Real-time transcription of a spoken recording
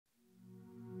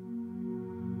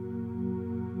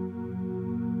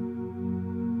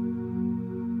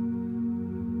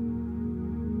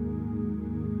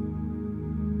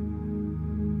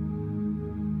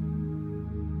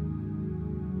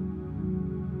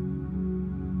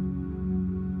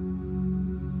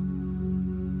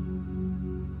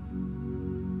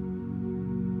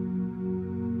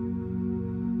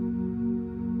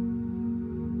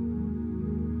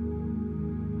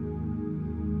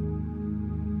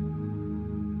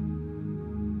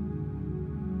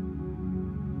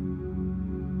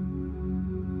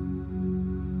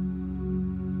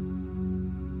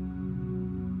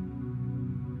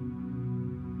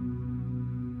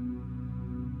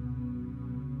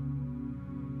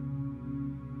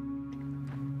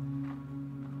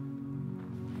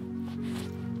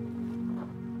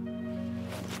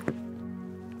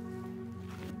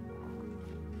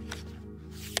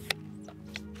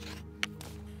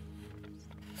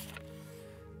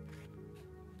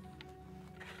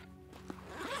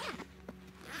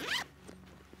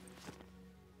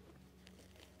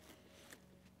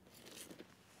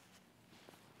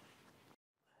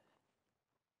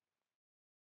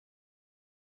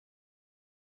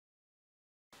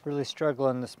Really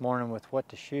struggling this morning with what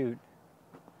to shoot.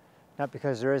 Not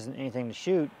because there isn't anything to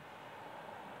shoot,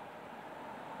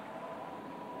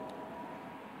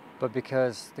 but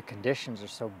because the conditions are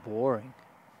so boring.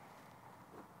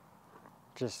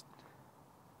 Just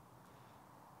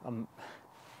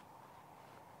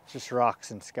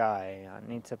rocks and sky.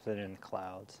 I need something in the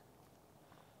clouds.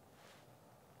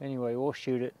 Anyway, we'll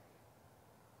shoot it.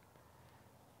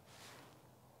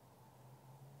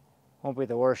 Won't be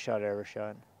the worst shot I ever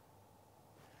shot.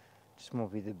 Just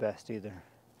won't be the best either.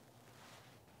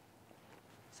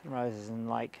 Sunrise is in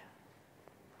like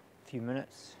a few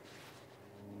minutes.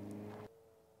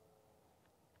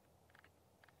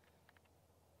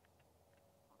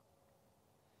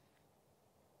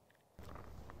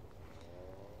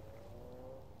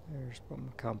 There's what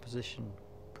my composition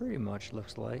pretty much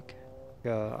looks like.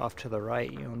 Off to the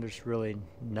right, there's really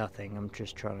nothing. I'm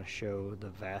just trying to show the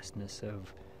vastness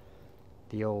of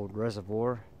the old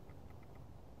reservoir.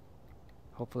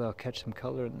 Hopefully I'll catch some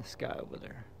color in the sky over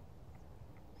there.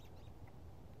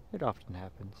 It often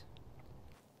happens.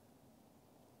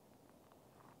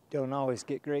 Don't always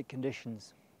get great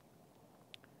conditions.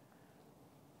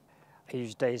 I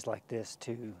use days like this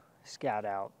to scout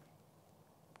out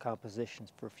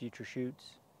compositions for future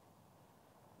shoots.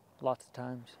 Lots of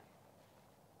times.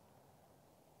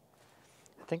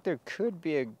 I think there could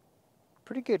be a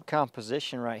pretty good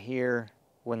composition right here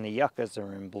when the yuccas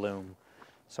are in bloom.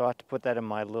 So I have to put that in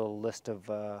my little list of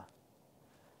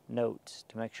notes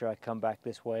to make sure I come back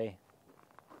this way.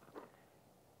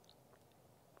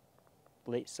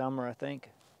 Late summer, I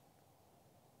think.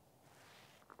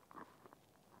 I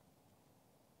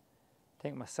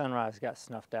think my sunrise got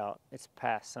snuffed out. It's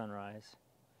past sunrise.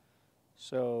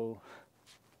 So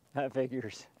that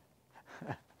figures.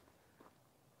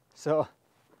 So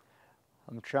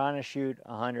I'm trying to shoot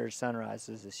 100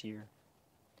 sunrises this year.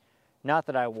 Not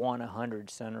that I want 100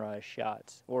 sunrise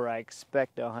shots, or I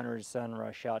expect 100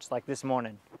 sunrise shots. Like this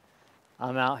morning,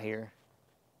 I'm out here,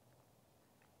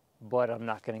 but I'm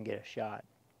not going to get a shot.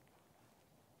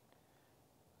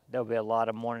 There'll be a lot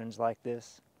of mornings like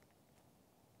this.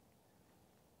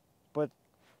 But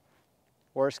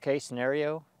worst case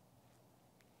scenario,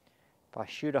 if I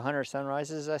shoot 100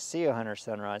 sunrises, I see 100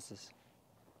 sunrises.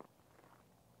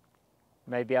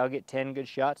 Maybe I'll get 10 good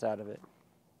shots out of it.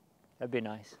 That'd be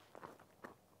nice.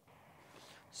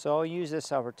 So I'll use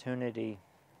this opportunity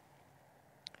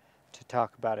to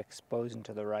talk about exposing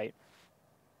to the right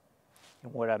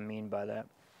and what I mean by that.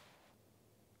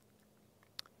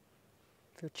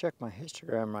 If you check my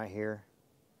histogram right here,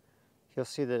 you'll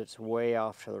see that it's way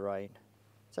off to the right.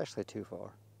 It's actually too far.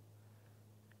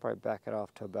 Probably back it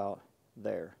off to about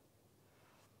there.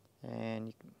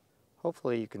 And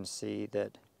hopefully you can see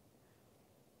that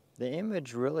the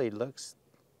image really looks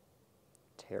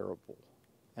terrible.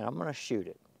 And I'm going to shoot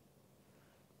it.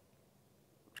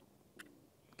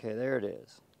 Okay, there it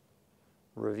is.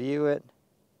 Review it.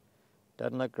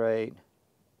 Doesn't look great.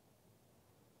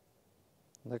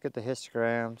 Look at the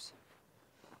histograms,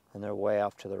 and they're way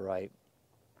off to the right.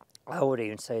 I would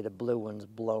even say the blue one's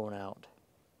blown out.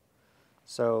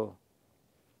 So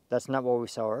that's not what we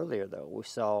saw earlier, though. We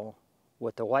saw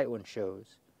what the white one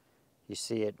shows. You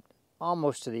see it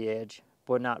almost to the edge,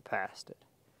 but not past it.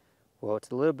 Well,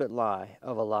 it's a little bit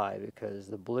of a lie because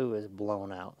the blue is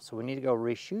blown out. So we need to go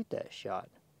reshoot that shot.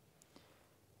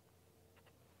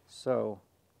 So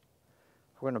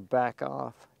we're going to back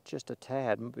off just a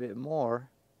tad bit more,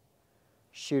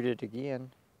 shoot it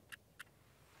again,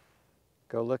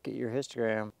 go look at your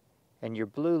histogram, and your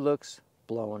blue looks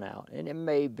blown out. And it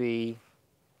may be,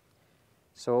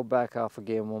 so we'll back off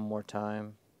again one more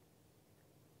time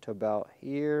to about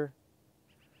here,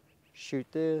 shoot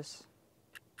this,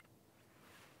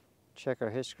 check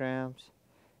our histograms,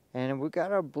 and we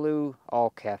got our blue all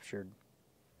captured,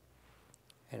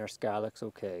 and our sky looks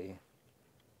okay.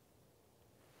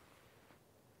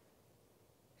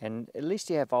 And at least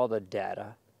you have all the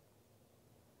data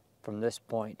from this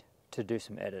point to do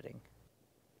some editing.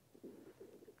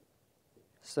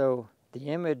 So the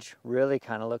image really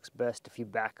kind of looks best if you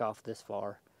back off this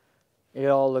far. It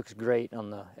all looks great on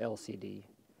the LCD.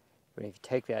 But if you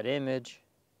take that image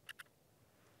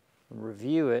and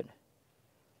review it,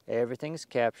 everything's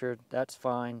captured, that's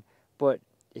fine. But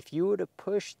if you were to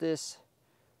push this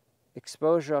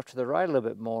exposure off to the right a little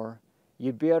bit more,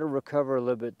 you'd be able to recover a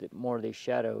little bit more of these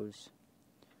shadows.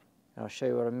 And I'll show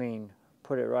you what I mean.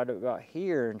 Put it right about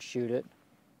here and shoot it.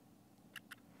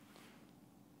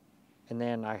 And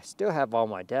then I still have all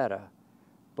my data,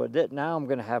 but now I'm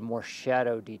going to have more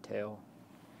shadow detail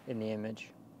in the image,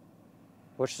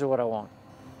 which is what I want.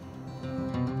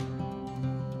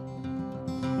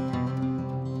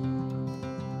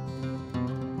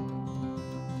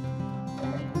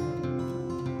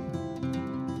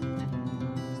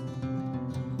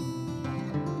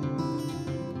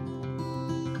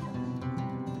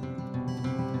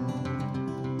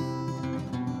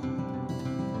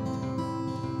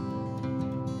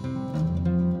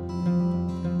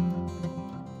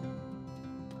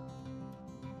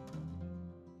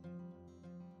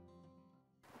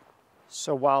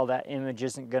 So while that image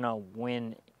isn't gonna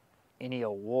win any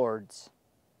awards,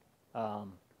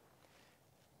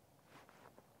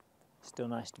 still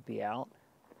nice to be out.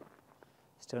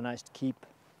 Still nice to keep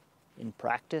in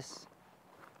practice.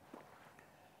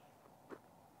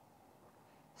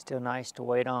 Still nice to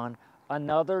wait on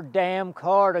another damn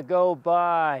car to go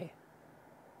by.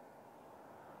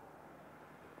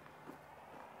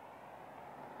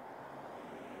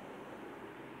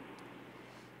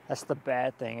 That's the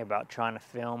bad thing about trying to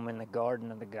film in the Garden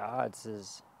of the Gods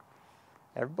is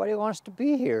everybody wants to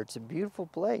be here. It's a beautiful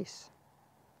place.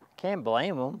 Can't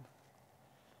blame them.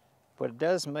 But it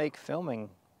does make filming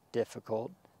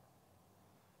difficult,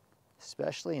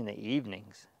 especially in the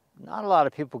evenings. Not a lot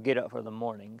of people get up for the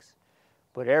mornings,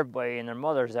 but everybody and their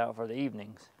mother's out for the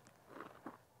evenings.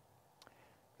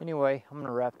 Anyway, I'm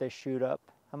gonna wrap this shoot up.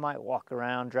 I might walk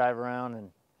around, drive around,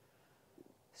 and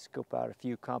scope out a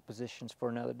few compositions for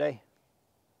another day.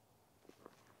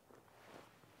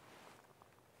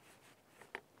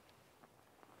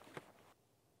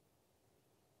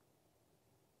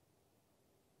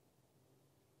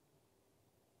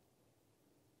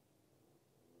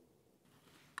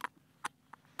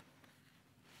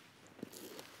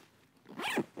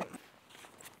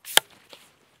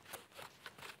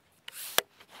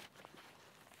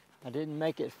 I didn't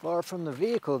make it far from the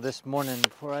vehicle this morning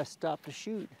before I stopped to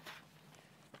shoot.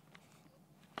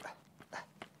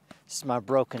 This is my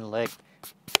broken leg.